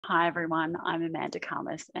Hi everyone, I'm Amanda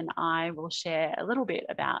Khamis, and I will share a little bit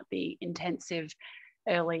about the Intensive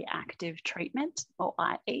Early Active Treatment, or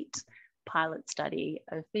IEAT, pilot study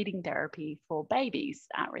of feeding therapy for babies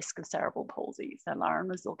at risk of cerebral palsy. So Lauren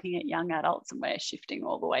was looking at young adults, and we're shifting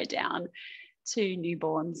all the way down to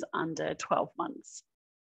newborns under 12 months.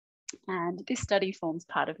 And this study forms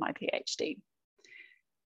part of my PhD.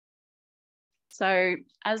 So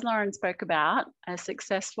as Lauren spoke about, a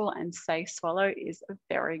successful and safe swallow is a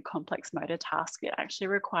very complex motor task. It actually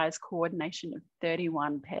requires coordination of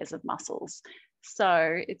 31 pairs of muscles.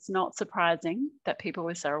 So it's not surprising that people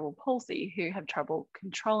with cerebral palsy who have trouble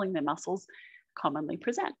controlling their muscles commonly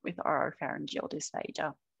present with oropharyngeal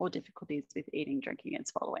dysphagia or difficulties with eating, drinking, and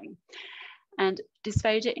swallowing. And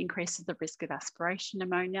dysphagia increases the risk of aspiration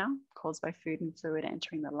pneumonia caused by food and fluid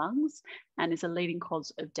entering the lungs, and is a leading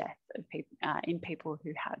cause of death of in people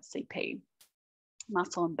who have CP.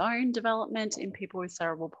 Muscle and bone development in people with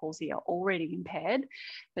cerebral palsy are already impaired,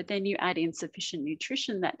 but then you add insufficient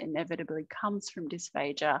nutrition that inevitably comes from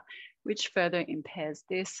dysphagia, which further impairs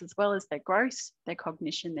this, as well as their growth, their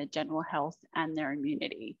cognition, their general health, and their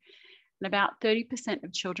immunity. And about 30%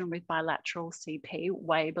 of children with bilateral CP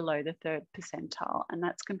way below the 3rd percentile, and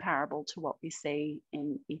that's comparable to what we see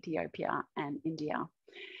in Ethiopia and India.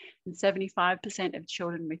 And 75% of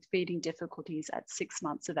children with feeding difficulties at 6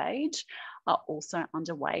 months of age are also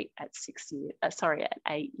underweight at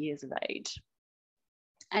 8 years of age.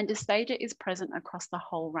 And dysphagia is present across the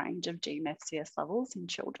whole range of GMFCS levels in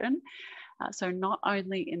children. So not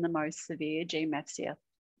only in the most severe GMFCS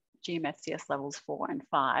levels 4 and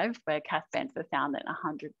 5, where Kath Benfer found that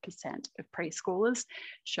 100% of preschoolers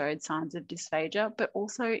showed signs of dysphagia, but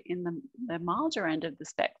also in the milder end of the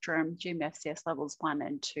spectrum, GMFCS levels 1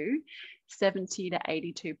 and 2, 70 to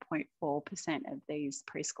 82.4% of these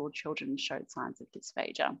preschool children showed signs of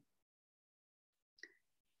dysphagia.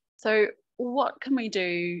 So what can we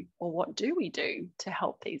do, or what do we do to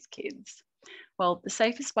help these kids? Well, the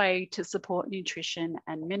safest way to support nutrition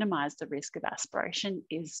and minimize the risk of aspiration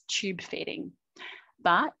is tube feeding,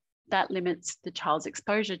 but that limits the child's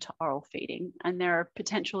exposure to oral feeding, and there are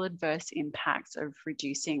potential adverse impacts of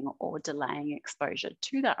reducing or delaying exposure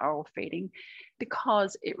to that oral feeding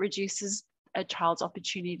because it reduces a child's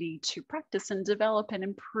opportunity to practice and develop and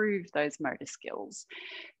improve those motor skills.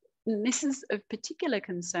 And this is of particular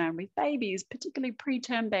concern with babies, particularly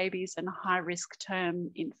preterm babies and high-risk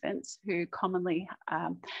term infants who commonly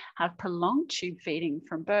have prolonged tube feeding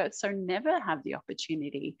from birth, so never have the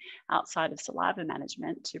opportunity outside of saliva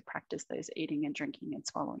management to practice those eating and drinking and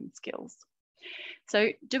swallowing skills.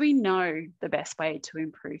 So do we know the best way to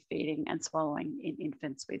improve feeding and swallowing in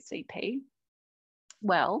infants with CP?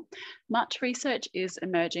 Well, much research is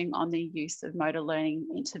emerging on the use of motor learning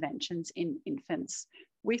interventions in infants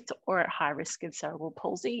with or at high risk of cerebral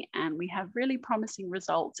palsy, and we have really promising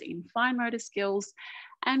results in fine motor skills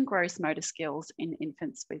and gross motor skills in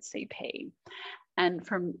infants with CP. And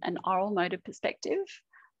from an oral motor perspective,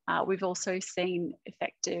 we've also seen a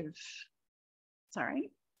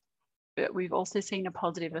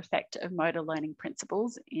positive effect of motor learning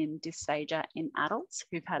principles in dysphagia in adults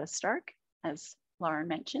who've had a stroke, as Lauren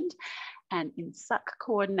mentioned, and in suck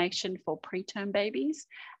coordination for preterm babies,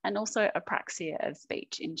 and also apraxia of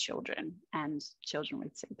speech in children and children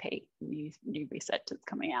with CP. New research that's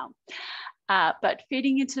coming out. But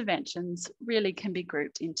feeding interventions really can be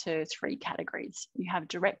grouped into 3 categories. You have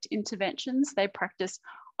direct interventions. They practice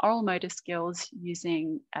oral motor skills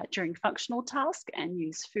using during functional tasks and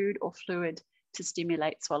use food or fluid to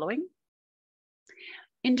stimulate swallowing.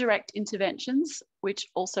 Indirect interventions, which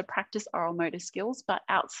also practice oral motor skills, but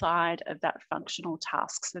outside of that functional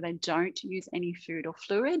task. So they don't use any food or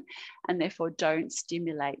fluid and therefore don't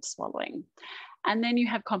stimulate swallowing. And then you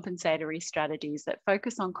have compensatory strategies that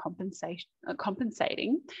focus on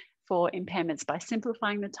compensating for impairments by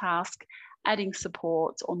simplifying the task, adding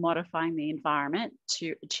supports, or modifying the environment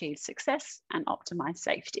to achieve success and optimize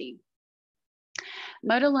safety.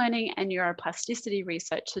 Motor learning and neuroplasticity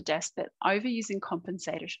research suggests that overusing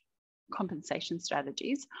compensation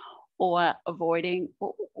strategies or avoiding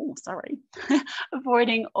or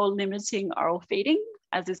limiting oral feeding,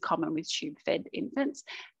 as is common with tube-fed infants,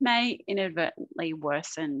 may inadvertently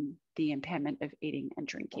worsen the impairment of eating and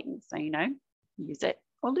drinking. So, use it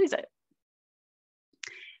or lose it.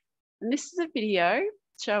 And this is a video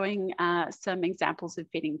showing some examples of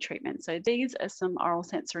feeding treatment. So these are some oral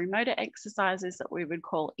sensory motor exercises that we would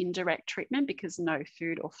call indirect treatment because no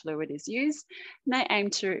food or fluid is used. And they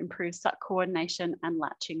aim to improve suck coordination and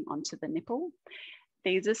latching onto the nipple.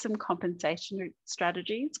 These are some compensation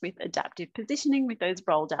strategies with adaptive positioning with those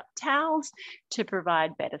rolled up towels to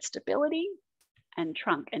provide better stability. and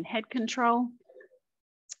trunk and head control.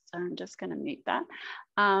 So I'm just going to mute that.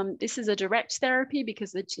 This is a direct therapy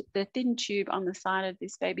because the thin tube on the side of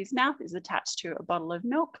this baby's mouth is attached to a bottle of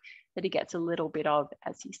milk that he gets a little bit of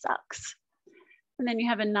as he sucks. And then you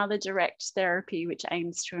have another direct therapy which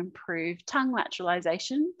aims to improve tongue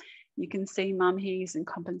lateralization. You can see mum here using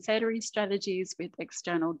compensatory strategies with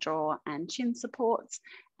external jaw and chin supports,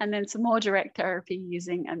 and then some more direct therapy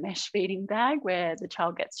using a mesh feeding bag where the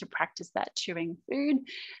child gets to practice that chewing food,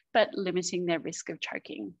 but limiting their risk of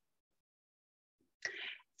choking.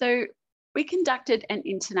 So we conducted an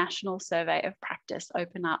international survey of practice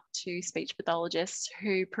open up to speech pathologists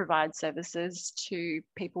who provide services to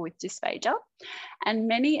people with dysphagia. And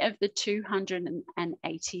many of the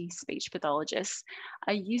 280 speech pathologists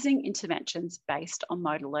are using interventions based on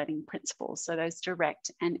motor learning principles. So those direct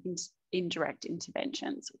and indirect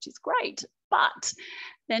interventions, which is great, but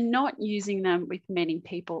they're not using them with many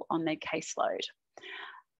people on their caseload.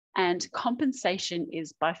 And compensation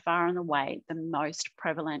is by far and away the most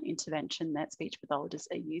prevalent intervention that speech pathologists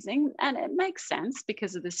are using. And it makes sense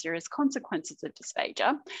because of the serious consequences of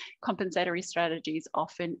dysphagia. Compensatory strategies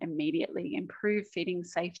often immediately improve feeding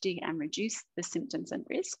safety and reduce the symptoms and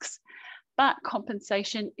risks. But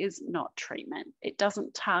compensation is not treatment. It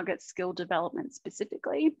doesn't target skill development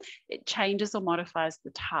specifically. It changes or modifies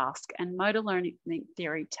the task. And motor learning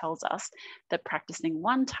theory tells us that practicing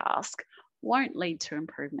one task won't lead to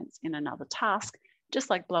improvements in another task, just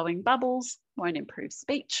like blowing bubbles won't improve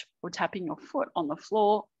speech, or tapping your foot on the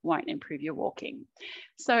floor won't improve your walking.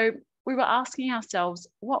 So we were asking ourselves,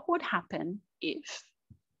 what would happen if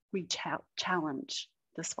we challenge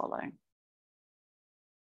the swallow?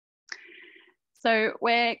 So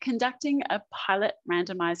we're conducting a pilot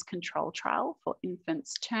randomized control trial for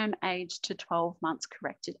infants term age to 12 months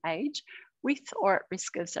corrected age with or at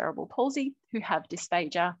risk of cerebral palsy who have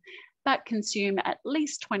dysphagia, but consume at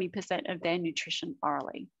least 20% of their nutrition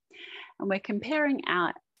orally. And we're comparing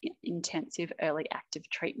our intensive early active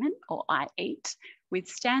treatment, or IEAT, with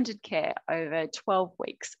standard care over 12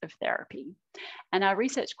 weeks of therapy. And our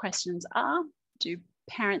research questions are, do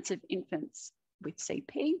parents of infants with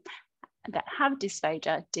CP that have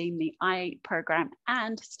dysphagia deem the IEAT program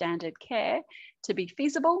and standard care to be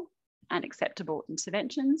feasible and acceptable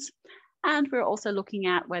interventions? And we're also looking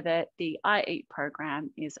at whether the IEAT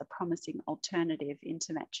program is a promising alternative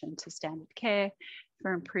intervention to standard care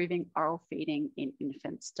for improving oral feeding in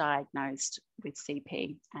infants diagnosed with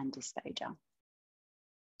CP and dysphagia.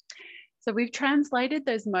 So we've translated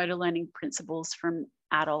those motor learning principles from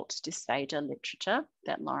adult dysphagia literature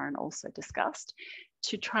that Lauren also discussed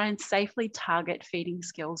to try and safely target feeding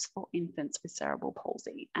skills for infants with cerebral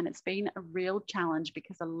palsy. And it's been a real challenge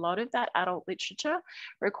because a lot of that adult literature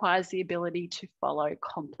requires the ability to follow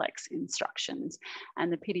complex instructions.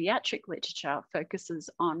 And the pediatric literature focuses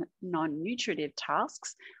on non-nutritive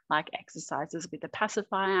tasks like exercises with a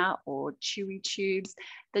pacifier or chewy tubes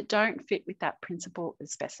that don't fit with that principle of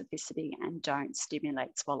specificity and don't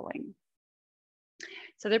stimulate swallowing.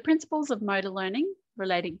 So the principles of motor learning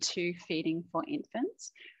relating to feeding for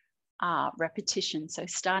infants are repetition. So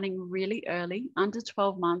starting really early, under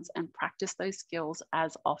 12 months, and practice those skills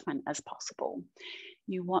as often as possible.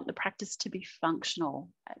 You want the practice to be functional,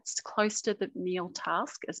 as close to the meal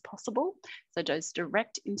task as possible. So those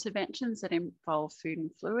direct interventions that involve food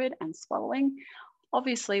and fluid and swallowing,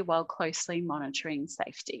 obviously while closely monitoring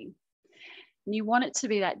safety. And you want it to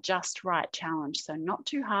be that just right challenge. So not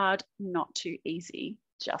too hard, not too easy,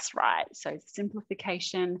 just right. So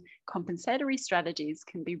simplification, compensatory strategies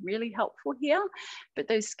can be really helpful here, but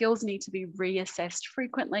those skills need to be reassessed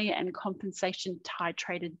frequently and compensation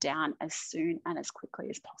titrated down as soon and as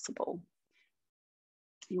quickly as possible.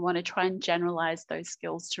 You want to try and generalize those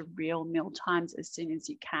skills to real meal times as soon as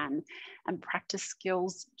you can, and practice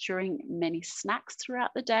skills during many snacks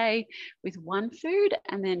throughout the day with one food,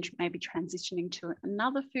 and then maybe transitioning to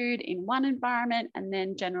another food in one environment, and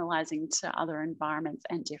then generalizing to other environments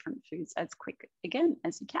and different foods as quick again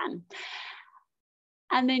as you can.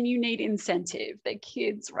 And then you need incentive. The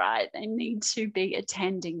kids, right? They need to be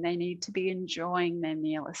attending. They need to be enjoying their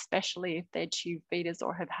meal, especially if they're tube feeders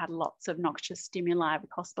or have had lots of noxious stimuli with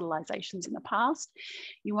hospitalizations in the past.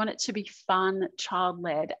 You want it to be fun,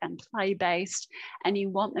 child-led and play-based, and you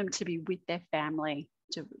want them to be with their family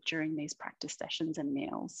during these practice sessions and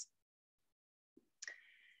meals.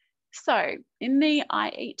 So in the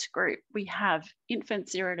IEAT group, we have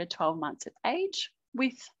infants 0 to 12 months of age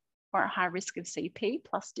with or at high risk of CP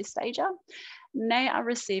plus dysphagia. And they are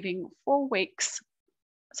receiving 4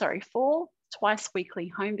 twice weekly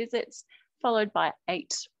home visits, followed by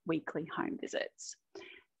 8 weekly home visits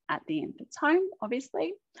at the infant's home,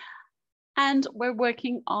 obviously. And we're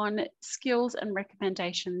working on skills and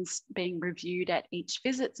recommendations being reviewed at each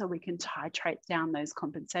visit so we can titrate down those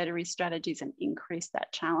compensatory strategies and increase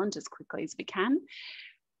that challenge as quickly as we can.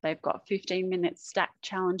 They've got 15-minute stacked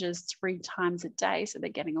challenges 3 times a day, so they're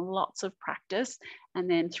getting lots of practice, and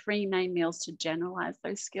then 3 main meals to generalize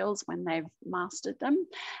those skills when they've mastered them.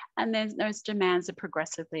 And then those demands are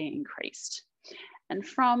progressively increased. And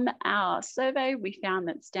from our survey, we found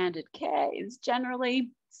that standard care is generally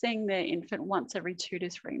seeing the infant once every 2 to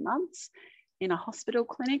 3 months in a hospital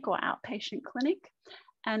clinic or outpatient clinic.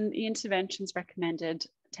 And the interventions recommended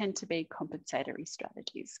tend to be compensatory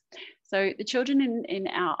strategies. So the children in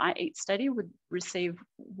our IEAT study would receive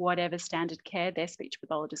whatever standard care their speech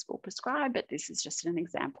pathologist will prescribe, but this is just an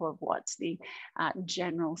example of what the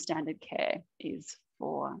general standard care is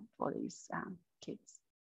for these kids.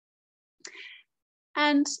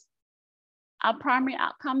 And our primary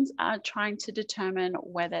outcomes are trying to determine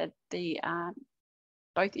whether the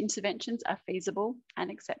both interventions are feasible and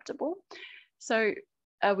acceptable. So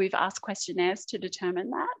we've asked questionnaires to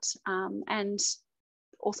determine that, and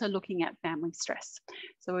also looking at family stress.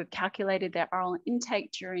 So we've calculated their oral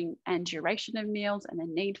intake during and duration of meals and the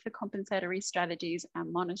need for compensatory strategies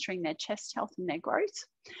and monitoring their chest health and their growth.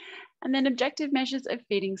 And then objective measures of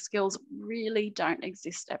feeding skills really don't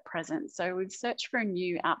exist at present. So we've searched for a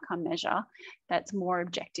new outcome measure that's more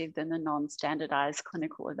objective than the non-standardized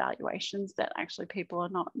clinical evaluations that actually people are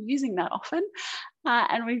not using that often.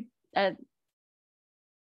 And we've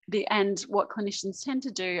and what clinicians tend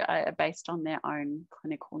to do are based on their own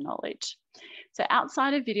clinical knowledge. So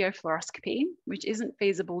outside of video fluoroscopy, which isn't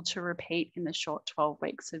feasible to repeat in the short 12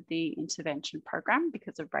 weeks of the intervention program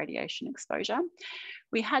because of radiation exposure,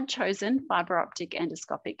 we had chosen fiber optic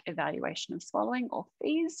endoscopic evaluation of swallowing, or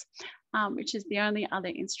FEES, which is the only other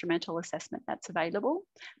instrumental assessment that's available.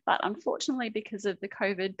 But unfortunately, because of the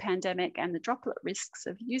COVID pandemic and the droplet risks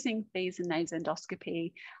of using FEES and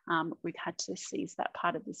nasendoscopy, we've had to cease that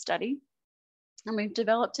part of the study. And we've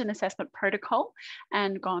developed an assessment protocol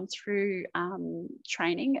and gone through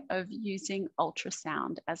training of using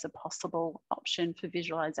ultrasound as a possible option for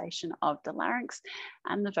visualization of the larynx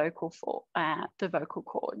and the vocal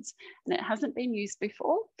cords. And it hasn't been used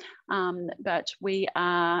before, but we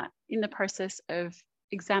are in the process of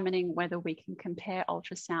examining whether we can compare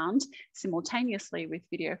ultrasound simultaneously with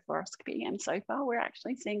video fluoroscopy. And so far, we're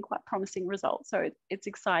actually seeing quite promising results. So it's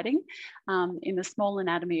exciting. In the small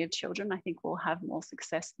anatomy of children, I think we'll have more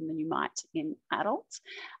success than you might in adults.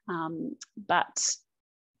 But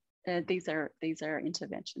these are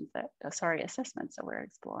interventions that, assessments that we're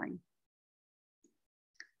exploring.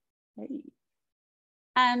 Okay.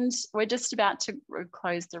 And we're just about to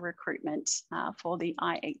close the recruitment for the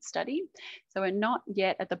IEAT study. So we're not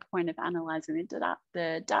yet at the point of analysing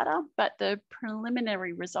the data, but the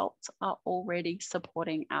preliminary results are already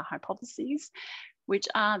supporting our hypotheses, which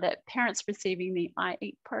are that parents receiving the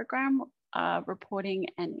IEAT program are reporting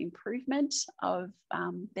an improvement of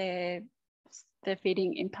their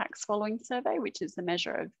feeding impact swallowing survey, which is the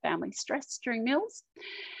measure of family stress during meals.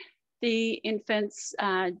 The infants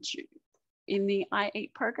in the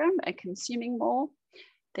IEAT program are consuming more.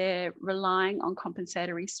 They're relying on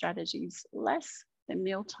compensatory strategies less. Their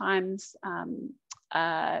meal times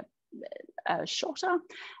are shorter,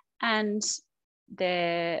 and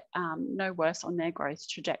they're no worse on their growth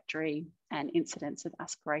trajectory and incidence of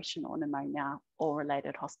aspiration or pneumonia or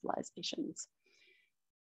related hospitalizations.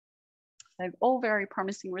 So all very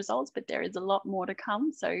promising results, but there is a lot more to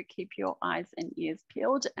come. So keep your eyes and ears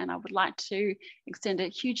peeled. And I would like to extend a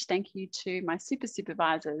huge thank you to my super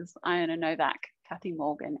supervisors, Iona Novak, Kathy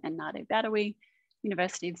Morgan, and Nade Badawi,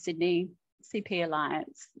 University of Sydney, CP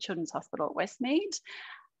Alliance, Children's Hospital at Westmead,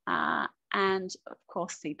 and of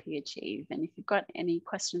course, CP Achieve. And if you've got any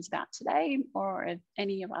questions about today or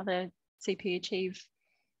any of other CP Achieve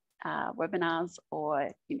webinars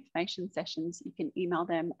or information sessions, you can email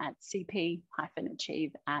them at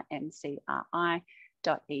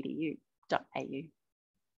cp-achieve@mcri.edu.au.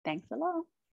 Thanks a lot.